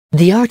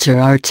The Archer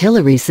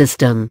Artillery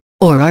System,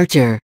 or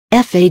Archer,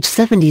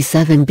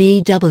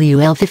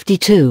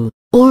 FH-77BWL-52,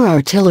 or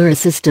Artillery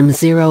System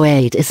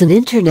 08 is an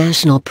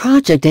international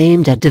project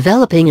aimed at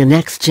developing a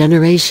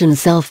next-generation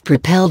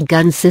self-propelled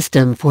gun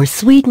system for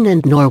Sweden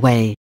and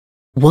Norway.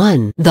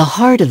 1. The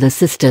heart of the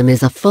system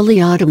is a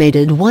fully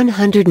automated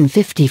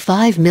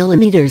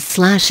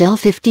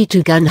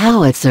 155mm/L52 gun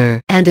howitzer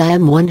and a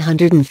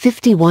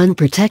M151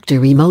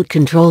 Protector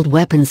remote-controlled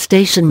weapon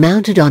station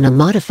mounted on a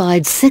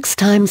modified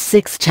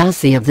 6x6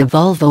 chassis of the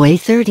Volvo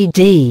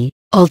A30D,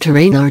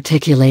 all-terrain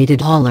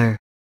articulated hauler.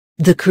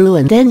 The crew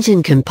and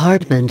engine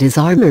compartment is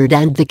armored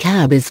and the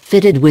cab is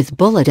fitted with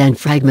bullet and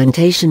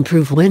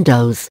fragmentation-proof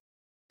windows.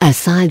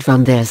 Aside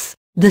from this,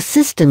 the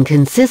system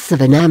consists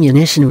of an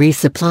ammunition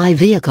resupply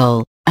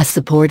vehicle, a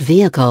support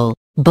vehicle,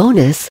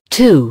 bonus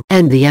 2,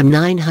 and the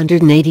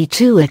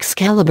M982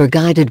 Excalibur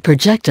guided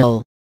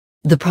projectile.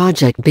 The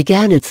project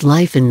began its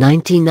life in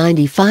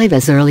 1995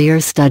 as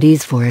earlier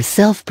studies for a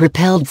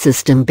self-propelled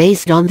system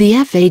based on the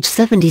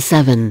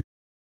FH-77.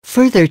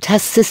 Further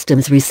test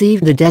systems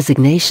received the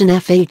designation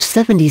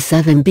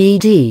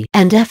FH-77BD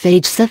and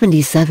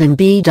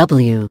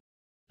FH-77BW.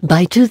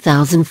 By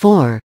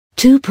 2004,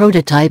 2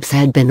 prototypes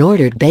had been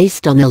ordered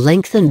based on a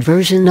lengthened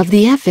version of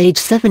the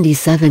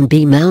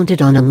FH-77B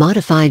mounted on a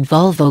modified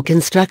Volvo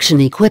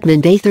Construction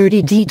Equipment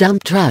A30D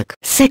dump truck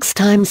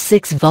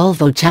 6x6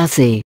 Volvo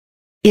chassis.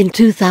 In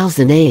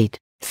 2008,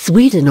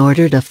 Sweden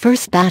ordered a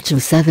first batch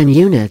of 7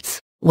 units,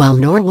 while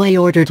Norway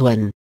ordered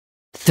 1.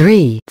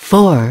 3,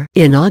 4.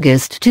 In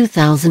August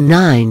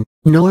 2009,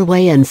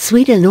 Norway and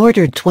Sweden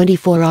ordered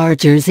 24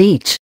 Archers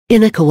each,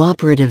 in a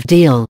cooperative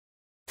deal.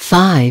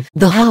 5.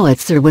 The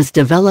howitzer was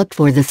developed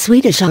for the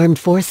Swedish Armed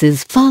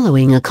Forces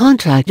following a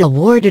contract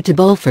awarded to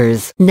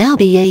Bofors, now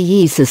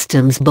BAE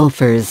Systems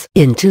Bofors,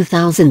 in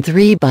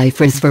 2003 by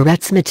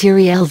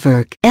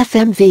Försvarsmaterielverk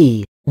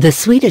 (FMV), the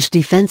Swedish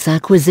Defence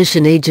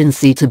Acquisition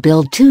Agency, to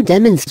build 2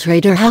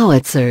 demonstrator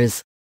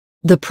howitzers.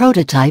 The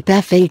prototype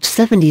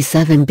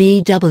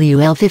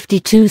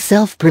FH-77BWL-52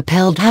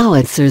 self-propelled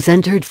howitzers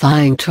entered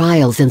flying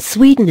trials in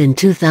Sweden in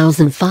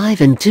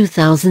 2005 and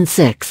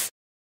 2006.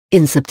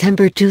 In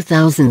September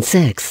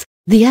 2006,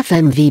 the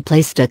FMV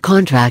placed a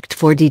contract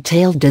for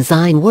detailed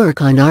design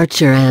work on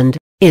Archer and,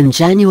 in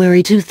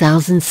January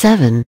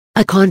 2007,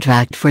 a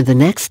contract for the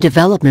next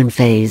development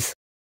phase.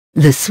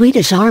 The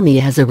Swedish Army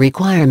has a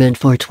requirement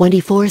for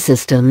 24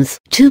 systems,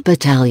 2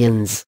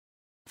 battalions.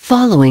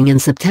 Following in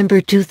September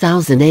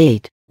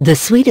 2008, the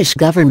Swedish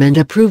government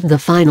approved the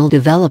final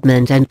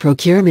development and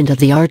procurement of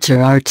the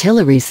Archer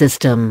artillery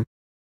system.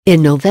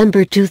 In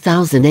November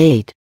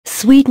 2008,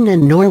 Sweden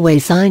and Norway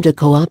signed a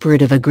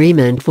cooperative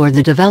agreement for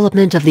the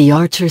development of the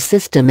Archer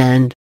system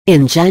and,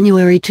 in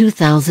January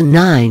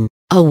 2009,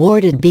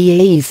 awarded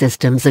BAE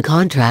Systems a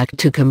contract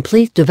to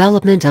complete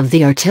development of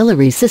the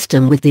artillery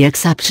system with the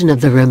exception of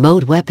the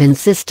remote weapon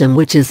system,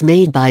 which is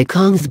made by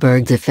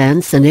Kongsberg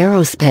Defence and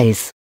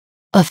Aerospace.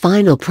 A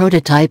final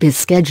prototype is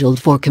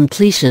scheduled for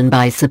completion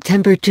by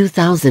September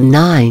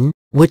 2009,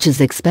 which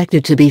is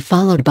expected to be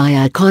followed by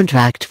a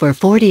contract for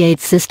 48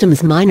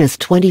 systems minus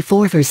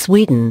 24 for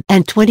Sweden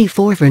and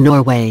 24 for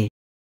Norway.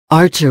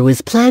 Archer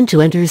was planned to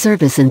enter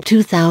service in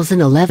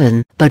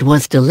 2011, but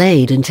was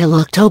delayed until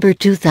October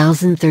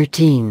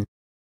 2013.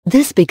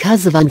 This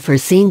because of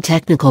unforeseen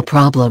technical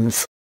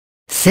problems.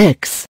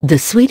 6. The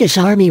Swedish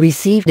Army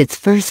received its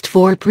first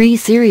 4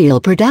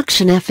 pre-serial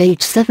production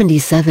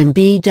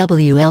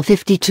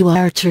FH-77BWL-52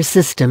 Archer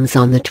systems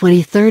on the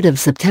 23rd of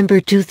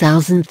September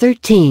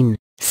 2013.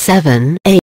 7.